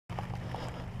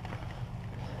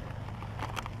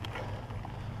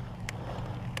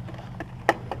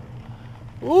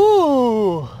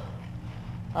Ooh,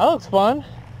 that looks fun.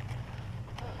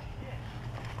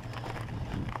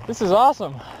 This is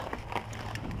awesome.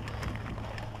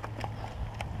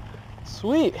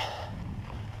 Sweet.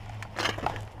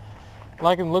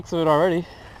 Liking the looks of it already.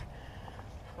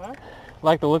 Huh?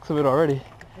 Like the looks of it already.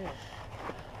 Yeah.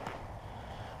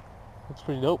 Looks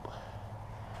pretty dope.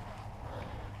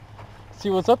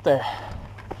 See what's up there.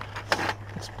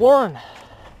 Exploring.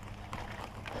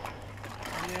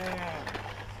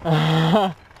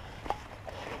 Yeah.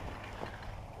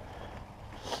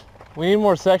 We need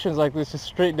more sections like this, just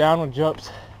straight down with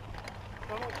jumps.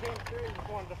 Someone came through and just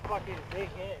wanted to fucking dig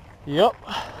in. Yep.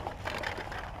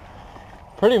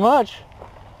 Pretty much.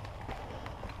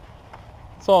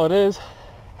 That's all it is.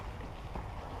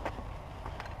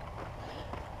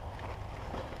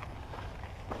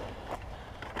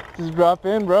 Just drop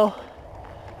in, bro.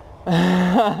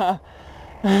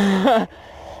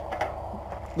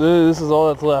 This is all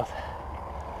that's left.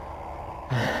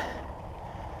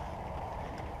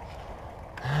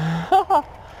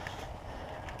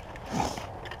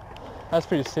 That's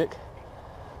pretty sick.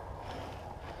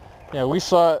 Yeah, we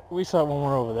saw it when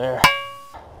we're over there.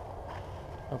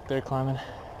 Up there climbing.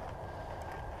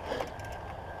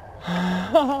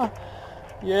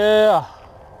 Yeah.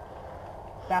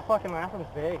 That fucking last one's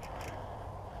big.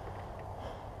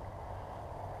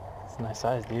 It's a nice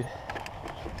size, dude.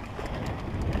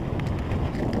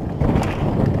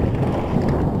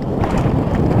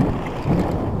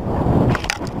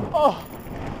 Oh,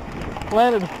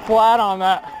 landed flat on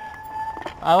that.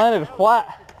 I landed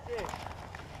flat.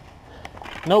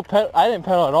 No pedal. I didn't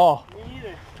pedal at all. Me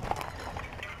either.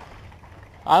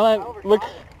 Look,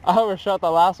 I overshot the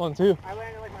last one too. I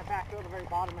landed like my back to the very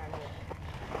bottom end of it.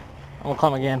 I'm gonna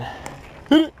climb again.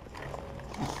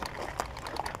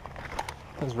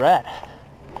 That's rad.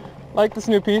 Like this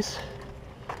new piece.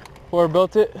 Whoever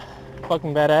built it,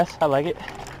 fucking badass. I like it.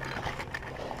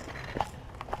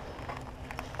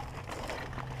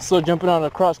 Still jumping on a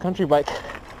cross country bike,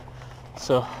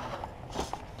 so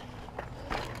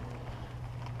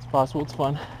it's possible. It's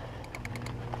fun.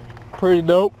 Pretty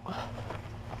dope.